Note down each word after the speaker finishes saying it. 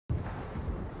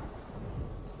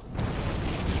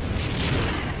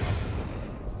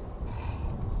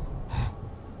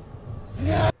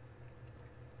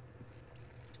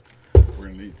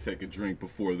need to take a drink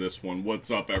before this one. What's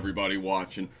up, everybody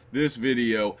watching? This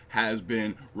video has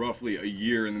been roughly a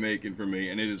year in the making for me,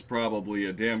 and it is probably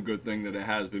a damn good thing that it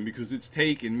has been, because it's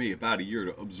taken me about a year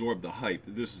to absorb the hype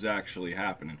that this is actually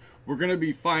happening. We're going to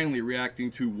be finally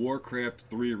reacting to Warcraft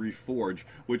 3 Reforged,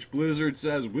 which Blizzard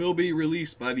says will be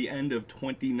released by the end of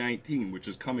 2019, which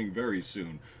is coming very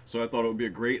soon. So I thought it would be a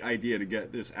great idea to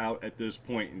get this out at this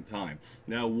point in time.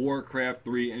 Now, Warcraft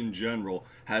 3 in general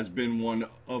has been one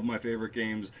of my favorite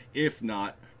games, if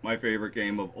not my favorite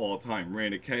game of all time.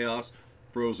 Reign of Chaos,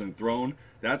 Frozen Throne,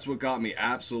 that's what got me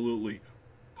absolutely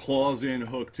claws in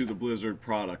hooked to the Blizzard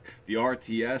product. The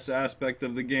RTS aspect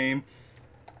of the game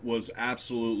was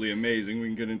absolutely amazing. We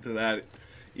can get into that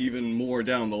even more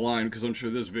down the line, because I'm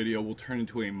sure this video will turn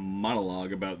into a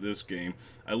monologue about this game.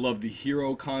 I love the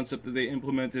hero concept that they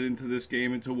implemented into this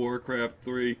game, into Warcraft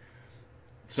 3.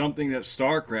 Something that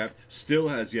StarCraft still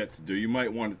has yet to do. You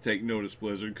might want to take notice,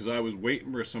 Blizzard, because I was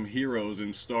waiting for some heroes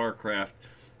in StarCraft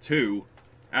 2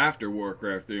 after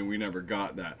Warcraft 3, and we never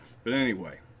got that. But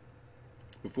anyway,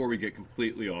 before we get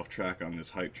completely off track on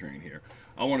this hype train here,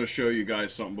 I want to show you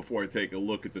guys something before I take a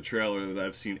look at the trailer that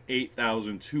I've seen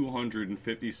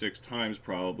 8,256 times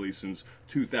probably since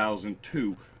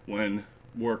 2002, when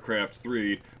Warcraft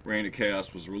 3 Reign of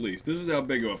Chaos was released. This is how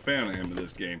big of a fan I am of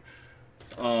this game.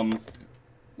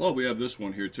 Well, we have this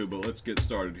one here too, but let's get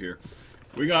started here.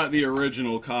 We got the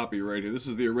original copy right here. This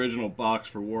is the original box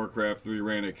for Warcraft 3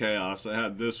 Reign of Chaos. I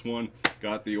had this one,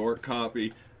 got the Orc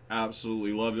copy,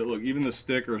 absolutely loved it. Look, even the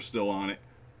sticker is still on it.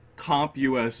 Comp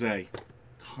USA.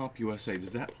 Comp USA.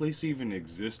 Does that place even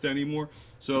exist anymore?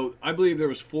 So I believe there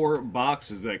was 4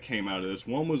 boxes that came out of this.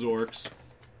 One was Orcs.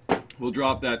 We'll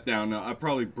drop that down. Now, I've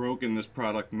probably broken this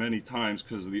product many times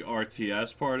because of the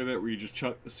RTS part of it, where you just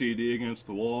chuck the CD against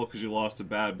the wall because you lost a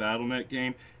bad Battle.net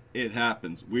game. It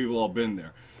happens. We've all been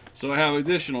there. So I have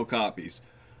additional copies.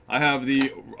 I have the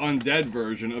undead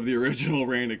version of the original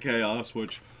Reign of Chaos,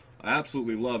 which I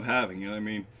absolutely love having it. I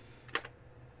mean,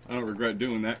 I don't regret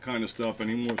doing that kind of stuff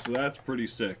anymore, so that's pretty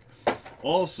sick.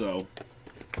 Also,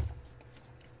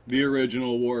 the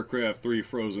original Warcraft 3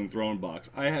 Frozen Throne box.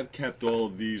 I have kept all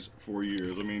of these for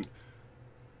years. I mean,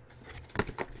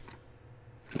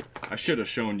 I should have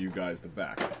shown you guys the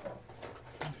back.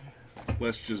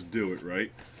 Let's just do it,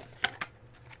 right?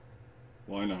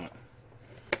 Why not?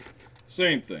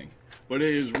 Same thing. But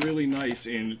it is really nice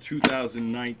in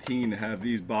 2019 to have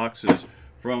these boxes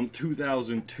from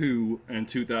 2002 and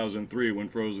 2003 when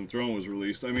Frozen Throne was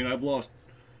released. I mean, I've lost,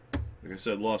 like I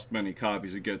said, lost many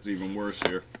copies. It gets even worse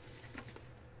here.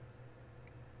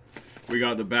 We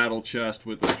got the battle chest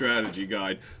with the strategy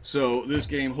guide. So this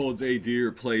game holds a dear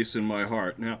place in my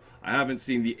heart. Now, I haven't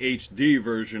seen the HD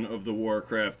version of the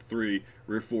Warcraft 3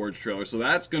 Reforged trailer, so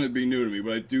that's going to be new to me,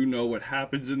 but I do know what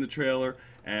happens in the trailer,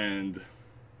 and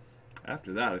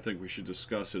after that, I think we should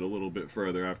discuss it a little bit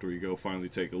further after we go finally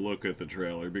take a look at the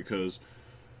trailer, because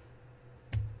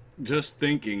just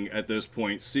thinking at this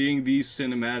point, seeing these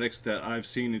cinematics that I've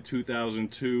seen in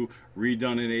 2002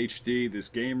 redone in HD, this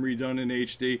game redone in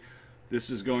HD, this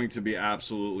is going to be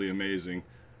absolutely amazing,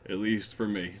 at least for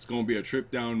me. It's going to be a trip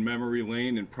down memory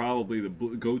lane and probably the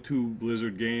go-to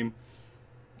Blizzard game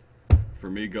for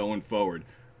me going forward.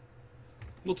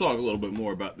 We'll talk a little bit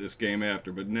more about this game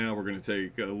after, but now we're going to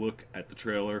take a look at the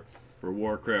trailer for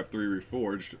Warcraft 3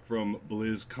 Reforged from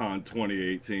Blizzcon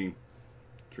 2018.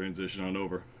 Transition on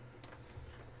over.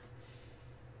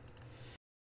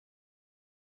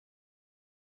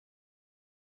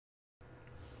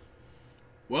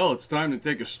 Well, it's time to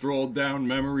take a stroll down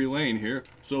memory lane here,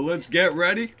 so let's get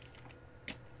ready.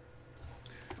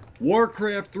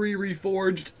 Warcraft 3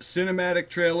 Reforged cinematic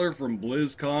trailer from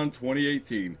BlizzCon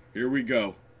 2018. Here we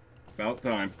go. About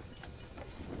time.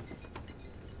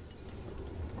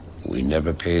 We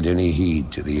never paid any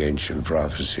heed to the ancient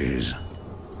prophecies.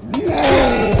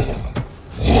 As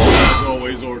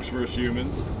always, orcs versus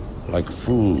humans. Like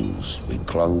fools, we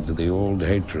clung to the old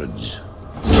hatreds.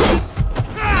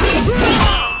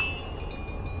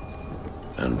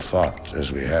 And fought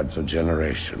as we had for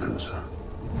generations.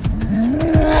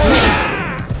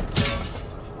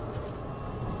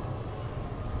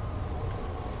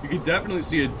 You can definitely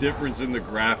see a difference in the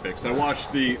graphics. I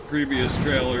watched the previous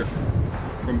trailer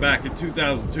from back in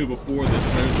 2002 before this,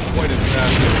 and there's quite a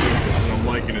drastic difference, and I'm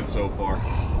liking it so far.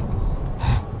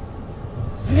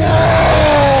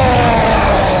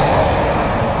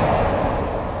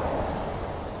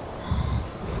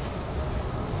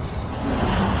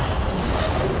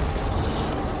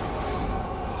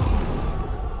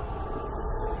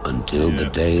 Until the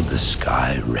day the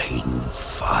sky rained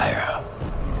fire,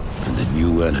 and the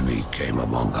new enemy came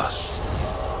among us.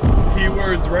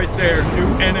 Keywords right there. New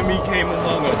enemy came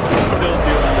among us. We're still dealing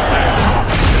with that.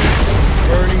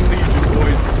 Burning Legion,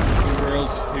 boys and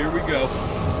girls. Here we go.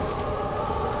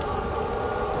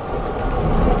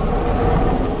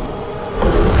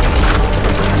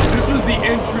 This was the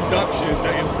introduction to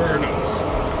Infernos.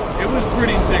 It was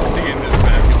pretty sexy in this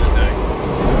back in the day.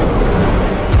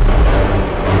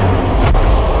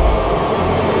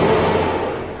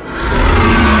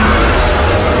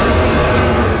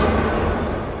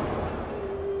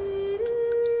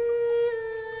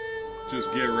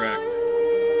 Just get wrecked.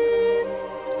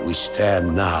 We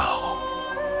stand now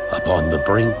upon the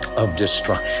brink of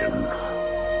destruction,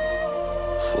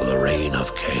 for the reign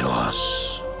of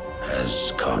chaos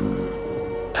has come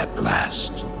at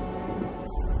last. Just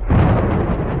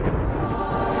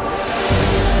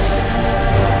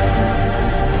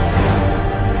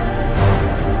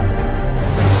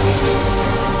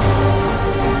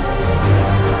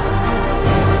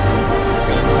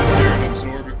gonna sit there and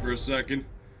absorb it for a second.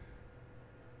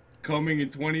 Coming in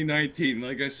 2019.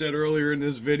 Like I said earlier in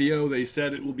this video, they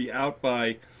said it will be out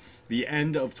by the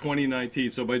end of 2019.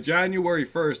 So by January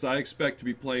 1st, I expect to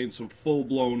be playing some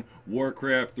full-blown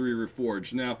Warcraft 3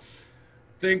 Reforged. Now,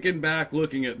 thinking back,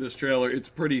 looking at this trailer, it's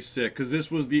pretty sick, because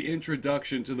this was the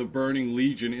introduction to the Burning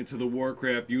Legion into the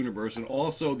Warcraft universe, and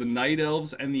also the Night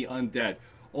Elves and the Undead.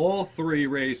 All three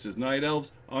races, Night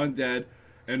Elves, Undead,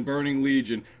 and Burning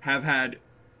Legion, have had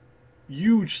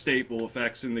huge staple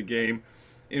effects in the game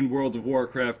in World of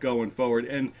Warcraft going forward,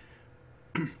 and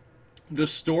the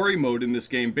story mode in this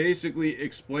game basically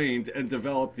explained and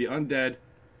developed the Undead,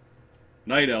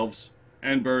 Night Elves,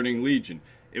 and Burning Legion.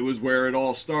 It was where it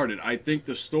all started. I think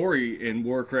the story in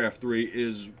Warcraft 3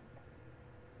 is,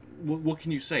 what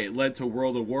can you say? It led to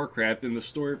World of Warcraft, and the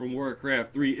story from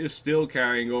Warcraft 3 is still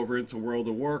carrying over into World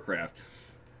of Warcraft.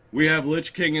 We have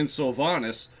Lich King and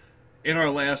Sylvanas in our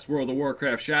last World of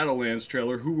Warcraft Shadowlands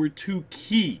trailer, who were two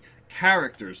key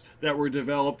characters that were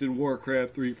developed in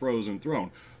Warcraft 3 Frozen Throne.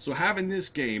 So having this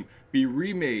game be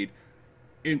remade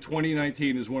in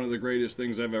 2019 is one of the greatest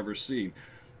things I've ever seen.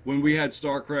 When we had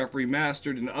StarCraft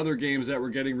Remastered and other games that were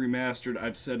getting remastered,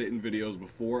 I've said it in videos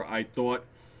before, I thought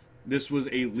this was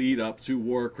a lead up to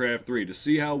Warcraft 3, to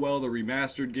see how well the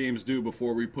remastered games do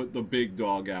before we put the big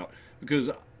dog out. Because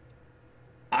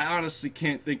I honestly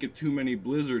can't think of too many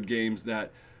Blizzard games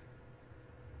that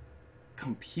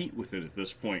compete with it at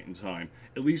this point in time,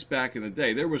 at least back in the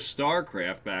day. There was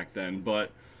StarCraft back then,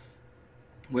 but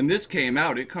when this came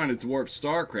out, it kind of dwarfed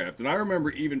StarCraft. And I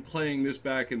remember even playing this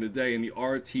back in the day in the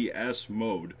RTS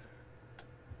mode,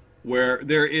 where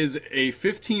there is a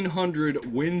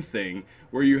 1500 win thing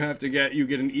where you have to get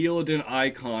an Illidan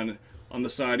icon on the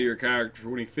side of your character for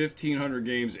winning 1500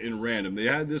 games in random. They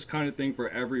had this kind of thing for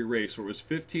every race, where it was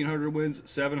 1500 wins,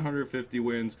 750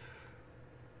 wins.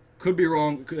 Could be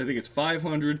wrong. I think it's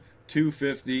 500,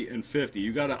 250, and 50.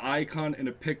 You got an icon and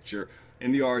a picture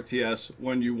in the RTS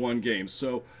when you won games.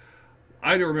 So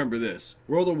I remember this.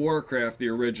 World of Warcraft, the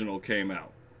original, came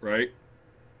out, right?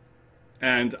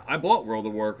 And I bought World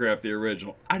of Warcraft, the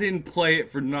original. I didn't play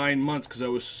it for 9 months because I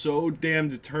was so damn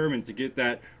determined to get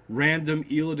that random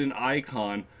Illidan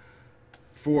icon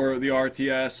for the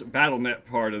RTS BattleNet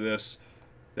part of this,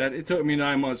 that it took me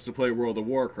 9 months to play World of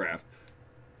Warcraft.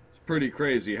 Pretty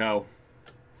crazy how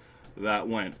that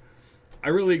went. I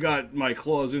really got my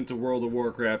claws into World of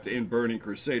Warcraft in Burning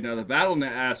Crusade. Now, the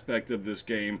BattleNet aspect of this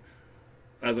game,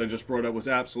 as I just brought up, was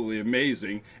absolutely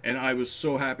amazing, and I was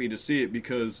so happy to see it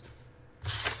because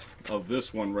of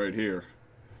this one right here.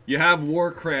 You have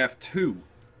Warcraft 2.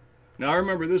 Now, I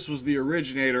remember this was the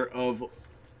originator of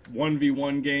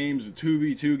 1v1 games and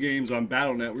 2v2 games on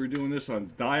BattleNet. We were doing this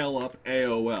on dial-up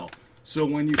AOL. So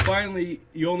when you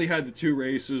only had the two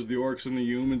races, the orcs and the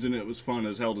humans, and it was fun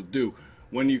as hell to do.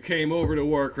 When you came over to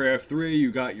Warcraft 3,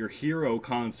 you got your hero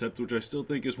concept, which I still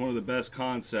think is one of the best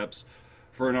concepts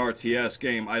for an RTS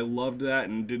game. I loved that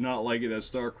and did not like it that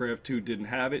StarCraft 2 didn't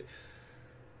have it.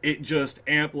 It just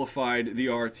amplified the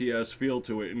RTS feel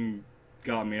to it and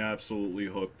got me absolutely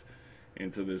hooked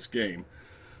into this game.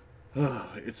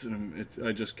 I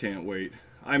just can't wait.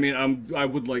 I mean, I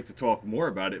would like to talk more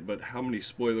about it, but how many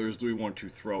spoilers do we want to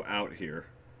throw out here?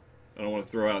 I don't want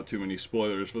to throw out too many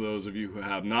spoilers for those of you who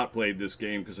have not played this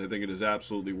game, because I think it is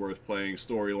absolutely worth playing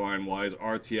storyline-wise.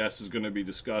 RTS is going to be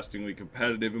disgustingly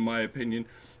competitive, in my opinion,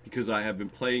 because I have been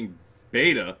playing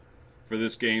beta for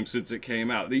this game since it came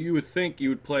out. You would think you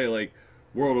would play, like,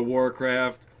 World of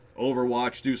Warcraft,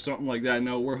 Overwatch, do something like that.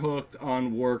 No, we're hooked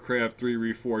on Warcraft 3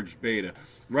 Reforged beta.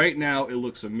 Right now, it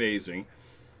looks amazing.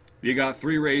 You got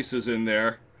 3 races in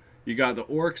there. You got the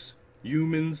orcs,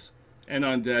 humans, and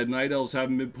undead. Night elves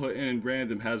haven't been put in, and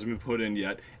random hasn't been put in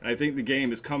yet. And I think the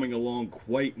game is coming along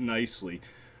quite nicely.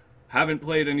 Haven't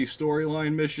played any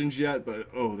storyline missions yet, but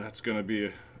oh, that's going to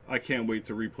be I can't wait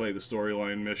to replay the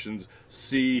storyline missions,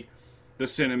 see the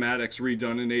cinematics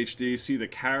redone in HD, see the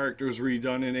characters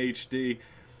redone in HD.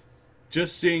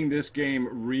 Just seeing this game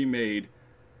remade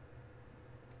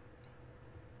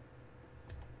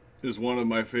is one of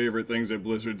my favorite things that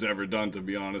Blizzard's ever done, to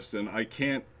be honest, and I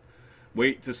can't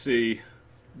wait to see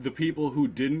the people who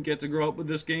didn't get to grow up with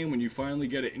this game. When you finally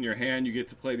get it in your hand, you get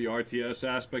to play the RTS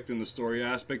aspect and the story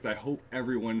aspect. I hope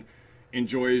everyone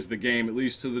enjoys the game, at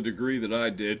least to the degree that I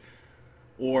did,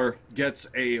 or gets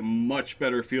a much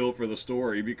better feel for the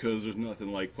story, because there's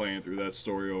nothing like playing through that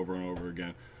story over and over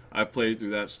again. I've played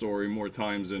through that story more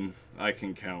times than I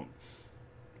can count,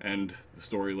 and the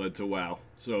story led to WoW.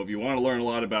 So if you want to learn a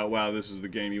lot about WoW, this is the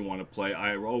game you want to play.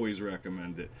 I always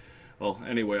recommend it. Well,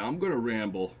 anyway, I'm going to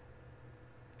ramble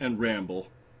and ramble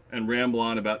and ramble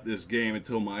on about this game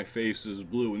until my face is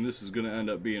blue, and this is going to end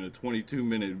up being a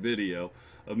 22-minute video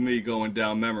of me going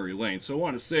down memory lane. So I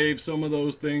want to save some of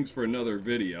those things for another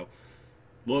video.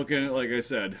 Looking at, like I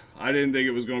said, I didn't think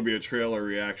it was going to be a trailer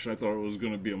reaction. I thought it was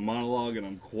going to be a monologue, and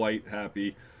I'm quite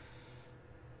happy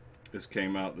this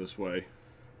came out this way,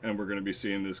 and we're going to be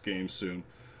seeing this game soon.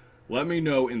 Let me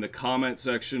know in the comment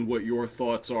section what your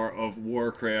thoughts are of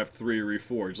Warcraft 3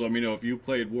 Reforged. Let me know if you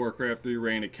played Warcraft 3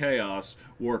 Reign of Chaos,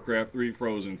 Warcraft 3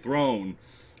 Frozen Throne,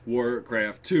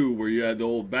 Warcraft 2, where you had the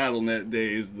old BattleNet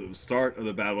days, the start of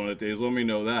the BattleNet days. Let me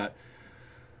know that.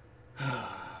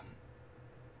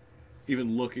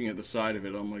 Even looking at the side of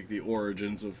it, I'm like, the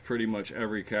origins of pretty much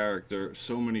every character.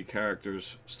 So many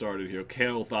characters started here.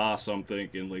 Kael'thas, I'm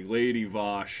thinking, like Lady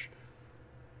Vosh.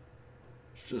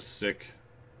 It's just sick.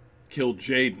 Killed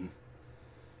Jaden.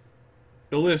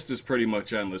 The list is pretty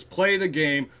much endless. Play the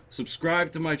game,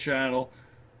 subscribe to my channel,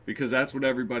 because that's what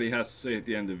everybody has to say at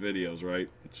the end of videos, right?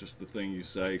 It's just the thing you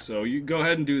say. So you go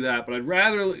ahead and do that, but I'd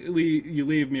rather you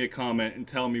leave me a comment and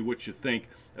tell me what you think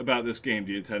about this game.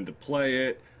 Do you intend to play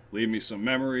it? Leave me some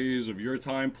memories of your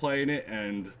time playing it,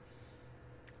 and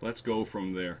let's go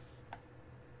from there.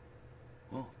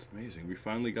 Well, it's amazing. We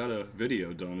finally got a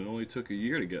video done. It only took a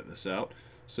year to get this out.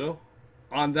 So,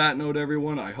 on that note,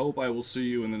 everyone, I hope I will see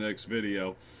you in the next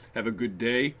video. Have a good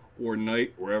day or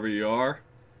night, wherever you are.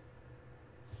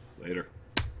 Later.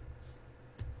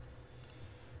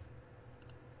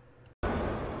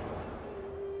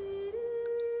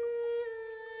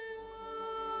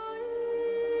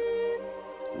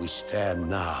 We stand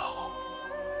now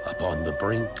upon the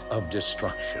brink of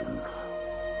destruction,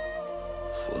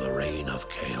 for the reign of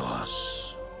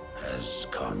chaos has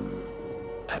come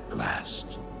at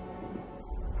last.